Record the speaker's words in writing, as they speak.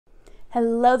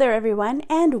Hello there everyone,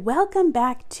 and welcome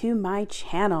back to my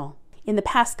channel. In the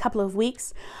past couple of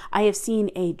weeks, I have seen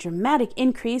a dramatic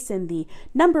increase in the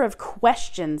number of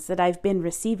questions that I've been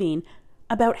receiving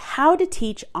about how to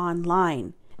teach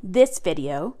online. This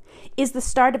video is the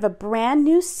start of a brand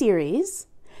new series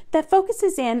that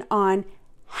focuses in on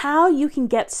how you can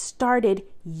get started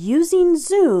using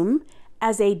Zoom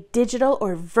as a digital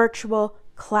or virtual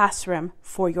classroom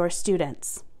for your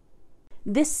students.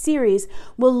 This series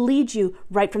will lead you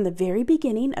right from the very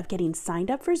beginning of getting signed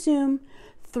up for Zoom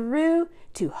through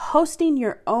to hosting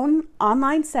your own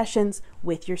online sessions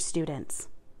with your students.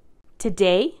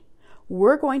 Today,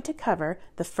 we're going to cover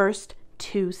the first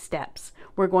two steps.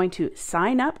 We're going to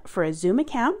sign up for a Zoom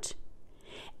account,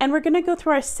 and we're going to go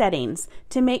through our settings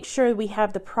to make sure we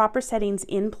have the proper settings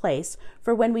in place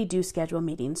for when we do schedule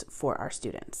meetings for our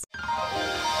students.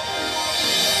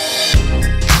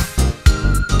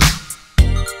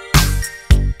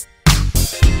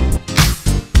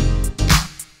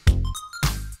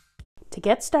 To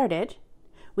get started,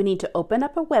 we need to open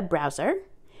up a web browser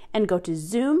and go to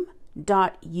zoom.us.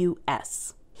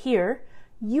 Here,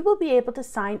 you will be able to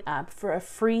sign up for a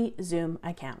free Zoom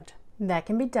account. That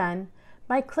can be done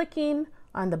by clicking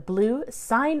on the blue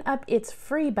Sign Up It's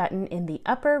Free button in the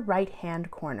upper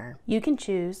right-hand corner. You can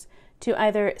choose to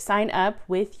either sign up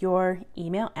with your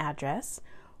email address,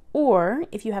 or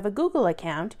if you have a Google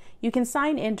account, you can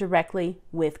sign in directly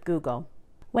with Google.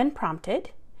 When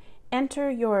prompted,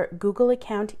 enter your Google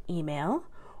account email,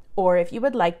 or if you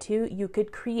would like to, you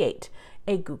could create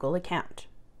a Google account.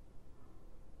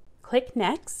 Click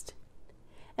Next,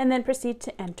 and then proceed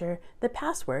to enter the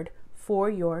password for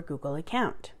your Google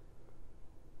account.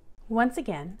 Once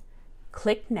again,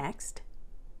 click Next,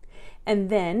 and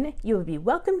then you will be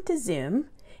welcomed to Zoom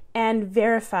and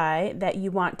verify that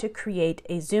you want to create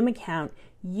a Zoom account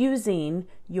using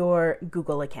your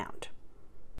Google account.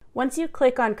 Once you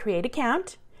click on Create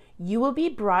Account, you will be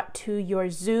brought to your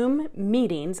Zoom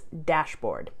Meetings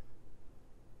dashboard.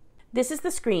 This is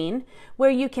the screen where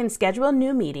you can schedule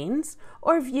new meetings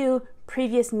or view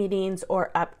previous meetings or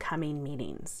upcoming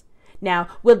meetings. Now,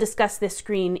 we'll discuss this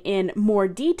screen in more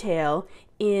detail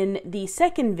in the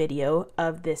second video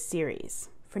of this series.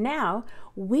 For now,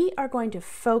 we are going to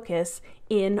focus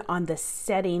in on the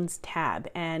Settings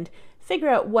tab and figure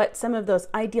out what some of those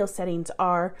ideal settings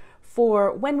are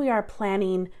for when we are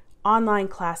planning online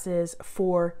classes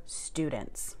for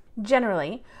students.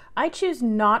 Generally, I choose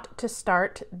not to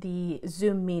start the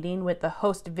Zoom meeting with the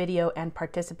host video and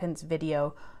participants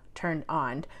video turned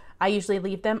on. I usually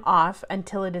leave them off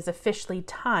until it is officially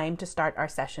time to start our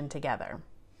session together.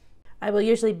 I will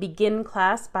usually begin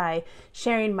class by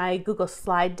sharing my Google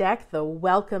slide deck, the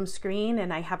welcome screen,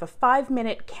 and I have a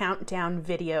 5-minute countdown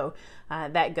video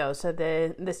that goes so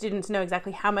the students know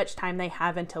exactly how much time they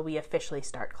have until we officially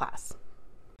start class.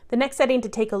 The next setting to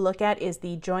take a look at is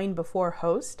the Join Before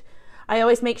Host. I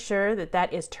always make sure that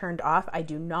that is turned off. I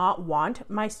do not want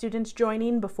my students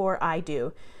joining before I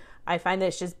do. I find that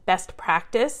it's just best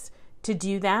practice to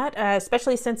do that,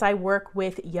 especially since I work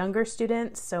with younger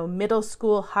students, so middle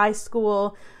school, high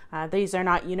school. These are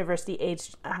not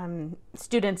university-aged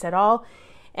students at all.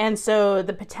 And so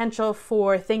the potential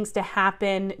for things to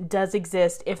happen does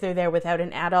exist if they're there without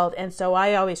an adult. And so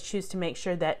I always choose to make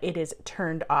sure that it is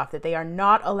turned off, that they are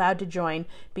not allowed to join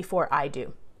before I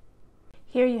do.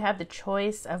 Here you have the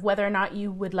choice of whether or not you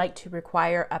would like to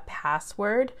require a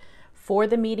password for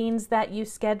the meetings that you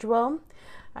schedule.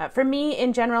 For me,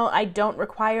 in general, I don't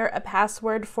require a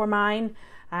password for mine,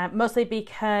 mostly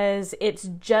because it's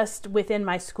just within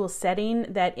my school setting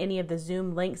that any of the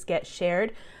Zoom links get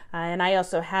shared. And I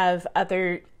also have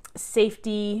other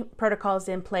safety protocols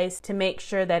in place to make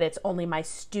sure that it's only my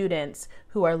students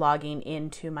who are logging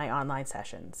into my online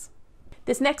sessions.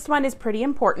 This next one is pretty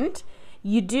important.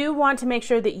 You do want to make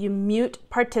sure that you mute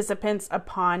participants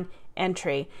upon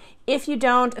entry. If you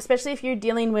don't, especially if you're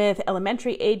dealing with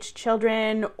elementary age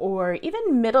children or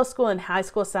even middle school and high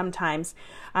school sometimes,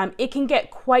 it can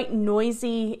get quite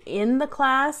noisy in the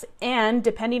class, and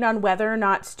depending on whether or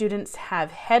not students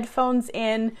have headphones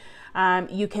in,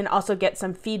 you can also get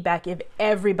some feedback if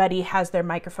everybody has their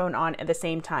microphone on at the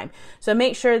same time. So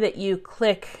make sure that you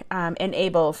click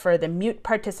Enable for the mute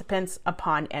participants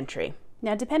upon entry.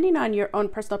 Now, depending on your own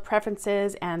personal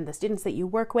preferences and the students that you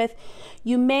work with,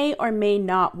 you may or may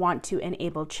not want to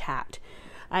enable chat.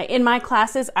 In my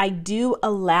classes, I do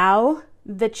allow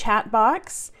the chat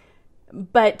box,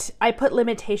 but I put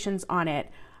limitations on it.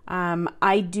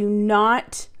 I do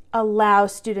not allow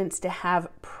students to have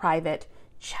private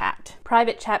chat.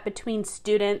 Private chat between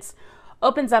students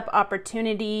opens up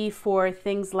opportunity for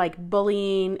things like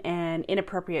bullying and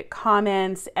inappropriate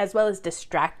comments, as well as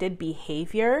distracted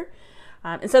behavior.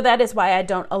 And so that is why I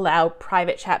don't allow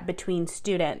private chat between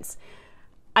students.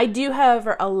 I do,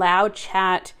 however, allow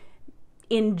chat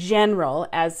in general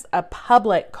as a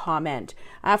public comment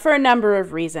for a number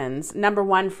of reasons. Number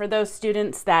one, for those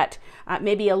students that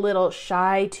may be a little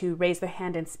shy to raise their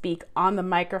hand and speak on the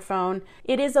microphone,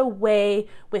 it is a way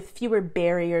with fewer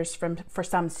barriers for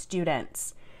some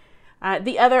students.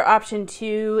 The other option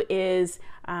too is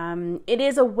it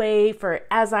is a way for,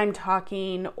 as I'm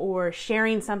talking or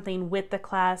sharing something with the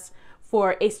class,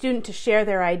 for a student to share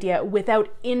their idea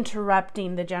without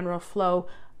interrupting the general flow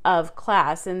of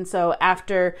class. And so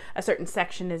after a certain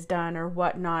section is done or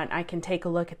whatnot, I can take a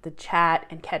look at the chat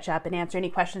and catch up and answer any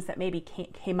questions that maybe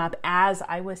came up as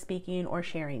I was speaking or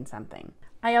sharing something.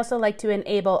 I also like to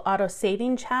enable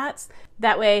auto-saving chats.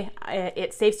 That way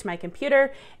it saves to my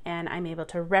computer and I'm able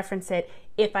to reference it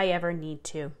if I ever need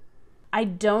to. I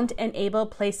don't enable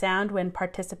play sound when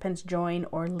participants join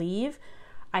or leave.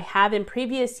 I have in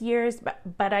previous years,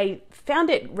 but I found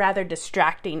it rather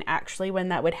distracting actually when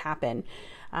that would happen.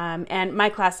 And my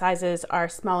class sizes are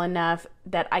small enough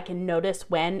that I can notice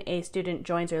when a student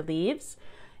joins or leaves.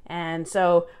 And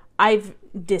so I've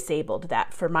disabled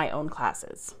that for my own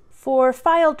classes. For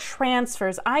file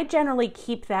transfers, I generally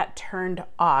keep that turned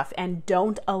off and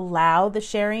don't allow the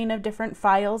sharing of different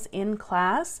files in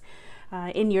class.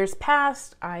 In years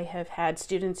past, I have had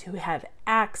students who have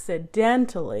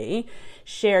accidentally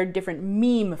shared different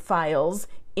meme files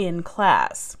in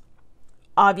class.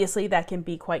 Obviously, that can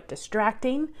be quite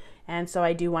distracting, and so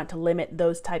I do want to limit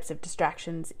those types of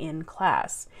distractions in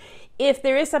class. If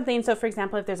there is something, so for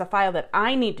example, if there's a file that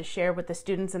I need to share with the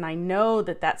students and I know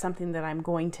that that's something that I'm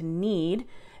going to need,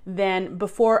 then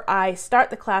before I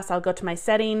start the class, I'll go to my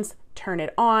settings, turn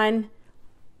it on,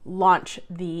 launch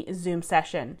the Zoom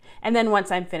session. And then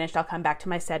once I'm finished, I'll come back to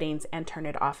my settings and turn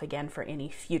it off again for any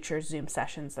future Zoom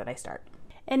sessions that I start.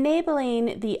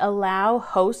 Enabling the allow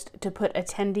host to put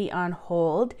attendee on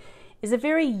hold is a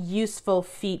very useful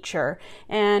feature,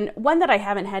 and one that I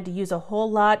haven't had to use a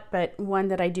whole lot, but one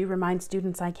that I do remind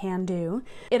students I can do.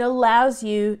 It allows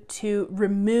you to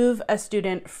remove a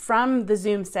student from the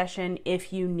Zoom session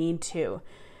if you need to.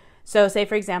 So say,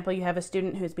 for example, you have a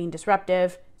student who's being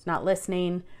disruptive, is not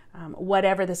listening,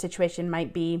 whatever the situation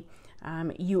might be,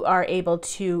 you are able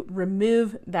to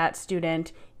remove that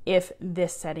student if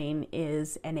this setting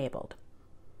is enabled.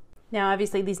 Now,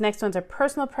 obviously, these next ones are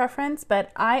personal preference,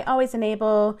 but I always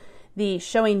enable the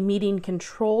showing meeting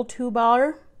control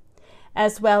toolbar,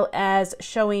 as well as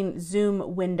showing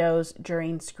Zoom windows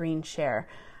during screen share.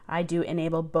 I do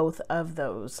enable both of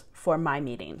those for my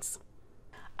meetings.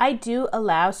 I do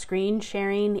allow screen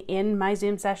sharing in my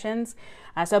Zoom sessions,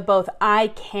 so both I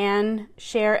can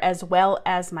share as well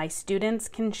as my students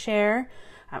can share.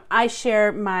 I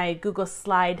share my Google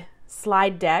slide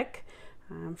deck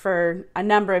for a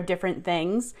number of different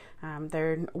things.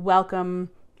 Their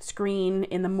welcome screen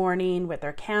in the morning with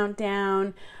their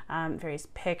countdown, various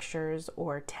pictures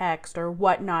or text or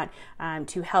whatnot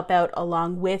to help out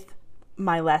along with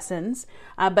my lessons.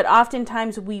 But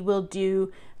oftentimes we will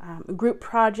do group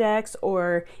projects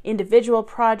or individual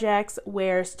projects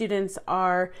where students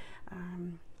are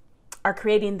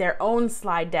creating their own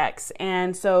slide decks,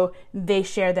 and so they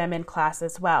share them in class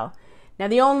as well. Now,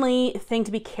 the only thing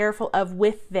to be careful of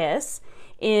with this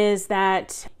is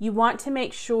that you want to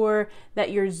make sure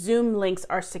that your Zoom links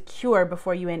are secure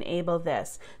before you enable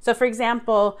this. So for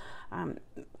example,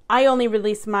 I only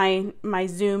release my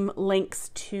Zoom links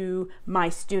to my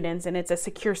students, and it's a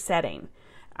secure setting.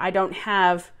 I don't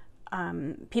have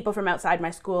people from outside my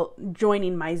school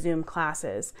joining my Zoom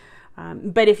classes.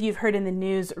 But if you've heard in the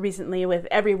news recently with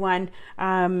everyone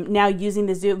now using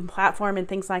the Zoom platform and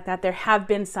things like that, there have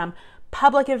been some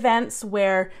public events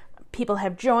where people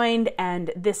have joined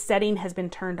and this setting has been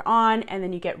turned on, and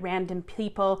then you get random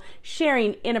people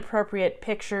sharing inappropriate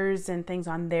pictures and things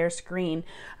on their screen.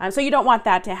 So you don't want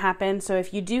that to happen. So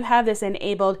if you do have this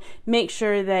enabled, make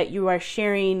sure that you are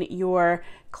sharing your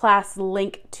class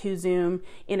link to Zoom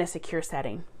in a secure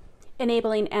setting.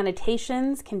 Enabling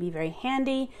annotations can be very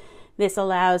handy. This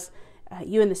allows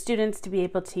you and the students to be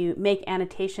able to make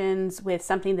annotations with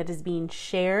something that is being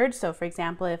shared. So for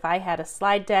example, if I had a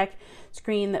slide deck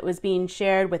screen that was being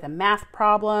shared with a math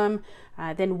problem,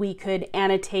 then we could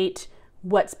annotate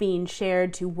what's being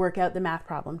shared to work out the math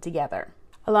problem together.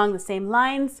 Along the same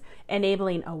lines,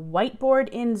 enabling a whiteboard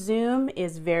in Zoom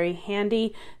is very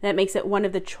handy. That makes it one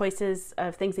of the choices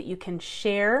of things that you can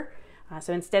share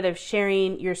So instead of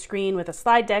sharing your screen with a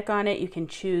slide deck on it, you can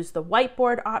choose the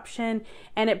whiteboard option,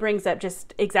 and it brings up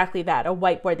just exactly that, a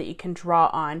whiteboard that you can draw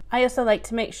on. I also like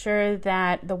to make sure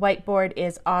that the whiteboard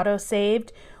is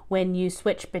auto-saved when you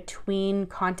switch between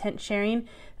content sharing.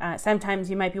 Sometimes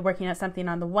you might be working on something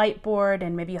on the whiteboard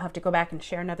and maybe you'll have to go back and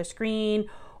share another screen,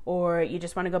 or you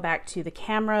just want to go back to the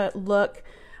camera look.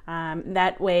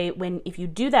 That way, if you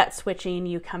do that switching,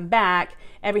 you come back,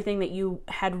 everything that you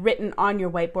had written on your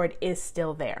whiteboard is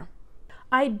still there.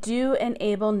 I do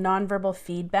enable nonverbal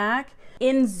feedback.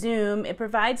 In Zoom, it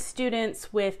provides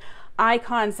students with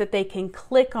icons that they can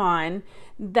click on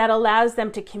that allows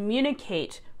them to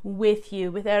communicate with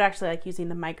you without actually like using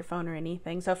the microphone or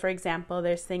anything. So for example,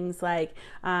 there's things like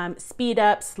speed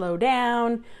up, slow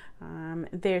down.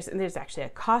 There's actually a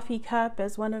coffee cup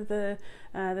as one of the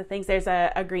things. There's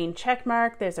a green check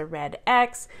mark, there's a red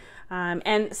X,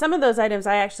 and some of those items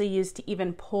I actually use to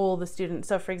even poll the student.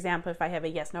 So for example, if I have a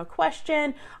yes/no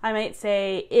question, I might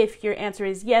say, if your answer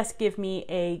is yes, give me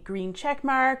a green check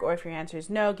mark, or if your answer is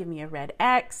no, give me a red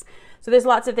X. So there's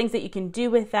lots of things that you can do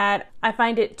with that. I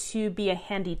find it to be a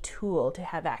handy tool to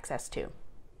have access to.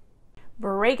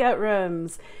 Breakout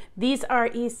rooms. These are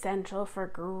essential for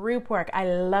group work. I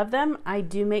love them. I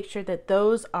do make sure that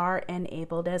those are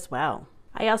enabled as well.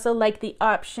 I also like the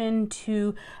option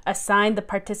to assign the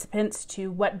participants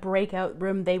to what breakout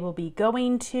room they will be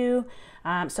going to.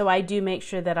 So I do make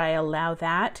sure that I allow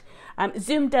that.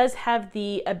 Zoom does have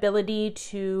the ability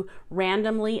to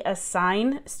randomly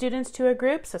assign students to a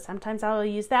group. So sometimes I will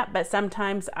use that, but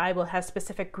sometimes I will have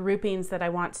specific groupings that I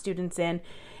want students in.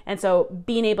 And so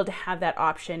being able to have that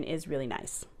option is really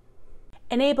nice.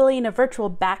 Enabling a virtual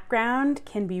background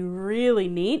can be really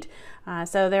neat.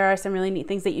 So there are some really neat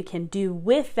things that you can do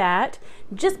with that.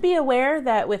 Just be aware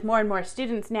that with more and more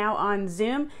students now on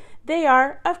Zoom, they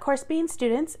are, of course, being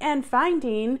students and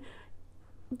finding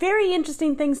very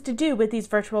interesting things to do with these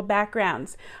virtual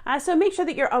backgrounds. So make sure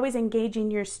that you're always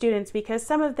engaging your students, because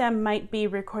some of them might be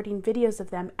recording videos of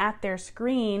them at their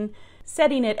screen,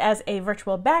 setting it as a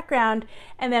virtual background,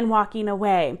 and then walking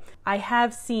away. I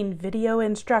have seen video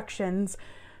instructions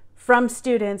from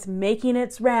students making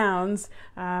its rounds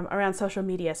around social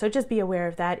media. So just be aware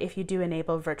of that if you do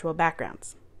enable virtual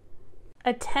backgrounds.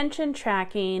 Attention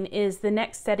tracking is the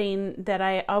next setting that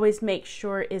I always make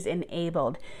sure is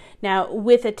enabled. Now,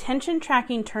 with attention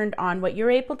tracking turned on, what you're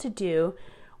able to do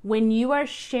when you are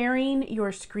sharing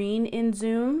your screen in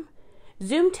Zoom,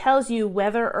 Zoom tells you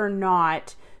whether or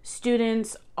not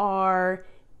students are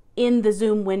in the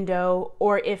Zoom window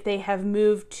or if they have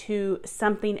moved to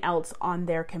something else on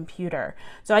their computer.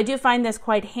 So I do find this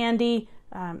quite handy.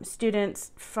 Students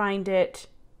find it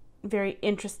very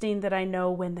interesting that I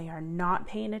know when they are not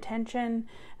paying attention.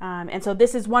 And so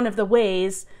this is one of the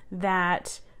ways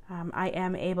that I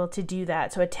am able to do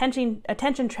that. So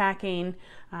attention tracking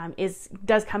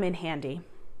does come in handy.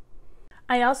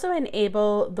 I also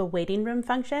enable the waiting room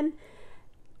function.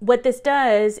 What this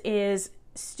does is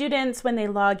students, when they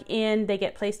log in, they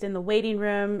get placed in the waiting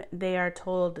room. They are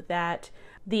told that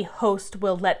the host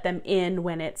will let them in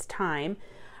when it's time.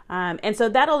 And so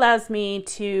that allows me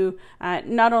to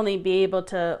not only be able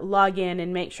to log in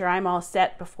and make sure I'm all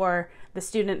set before the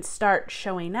students start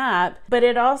showing up, but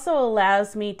it also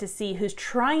allows me to see who's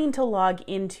trying to log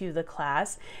into the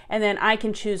class, and then I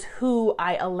can choose who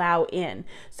I allow in.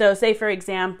 So say, for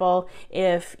example,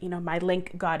 if my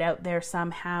link got out there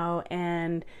somehow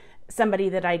and somebody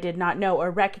that I did not know or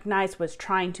recognize was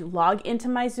trying to log into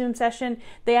my Zoom session,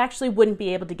 they actually wouldn't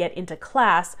be able to get into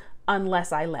class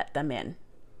unless I let them in.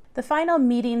 The final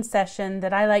meeting session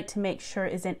that I like to make sure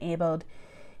is enabled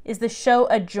is the show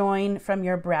a join from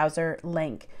your browser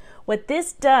link. What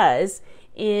this does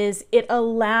is it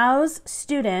allows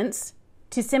students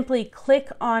to simply click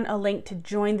on a link to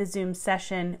join the Zoom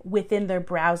session within their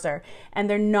browser, and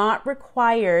they're not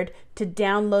required to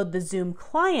download the Zoom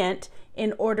client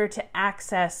in order to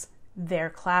access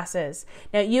their classes.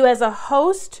 Now, you as a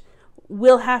host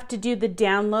will have to do the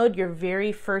download your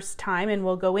very first time, and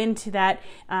we'll go into that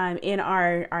in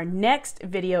our next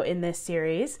video in this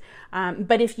series.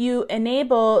 But if you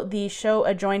enable the show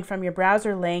a join from your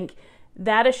browser link,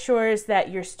 that assures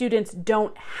that your students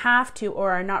don't have to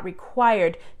or are not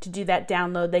required to do that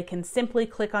download. They can simply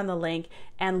click on the link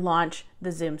and launch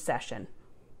the Zoom session.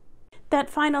 That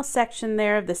final section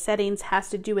there of the settings has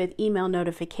to do with email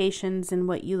notifications and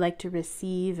what you like to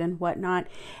receive and whatnot.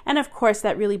 And of course,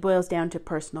 that really boils down to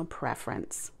personal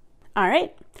preference. All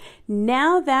right,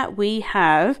 now that we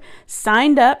have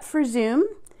signed up for Zoom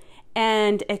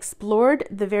and explored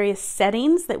the various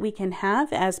settings that we can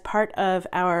have as part of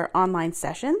our online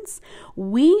sessions,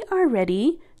 we are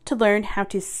ready to learn how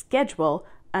to schedule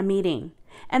a meeting.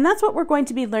 And that's what we're going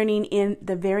to be learning in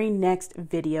the very next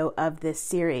video of this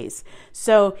series.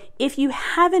 So if you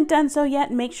haven't done so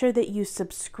yet, make sure that you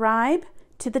subscribe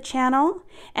to the channel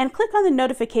and click on the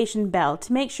notification bell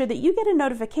to make sure that you get a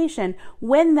notification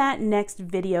when that next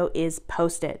video is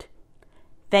posted.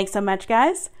 Thanks so much,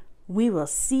 guys. We will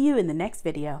see you in the next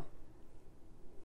video.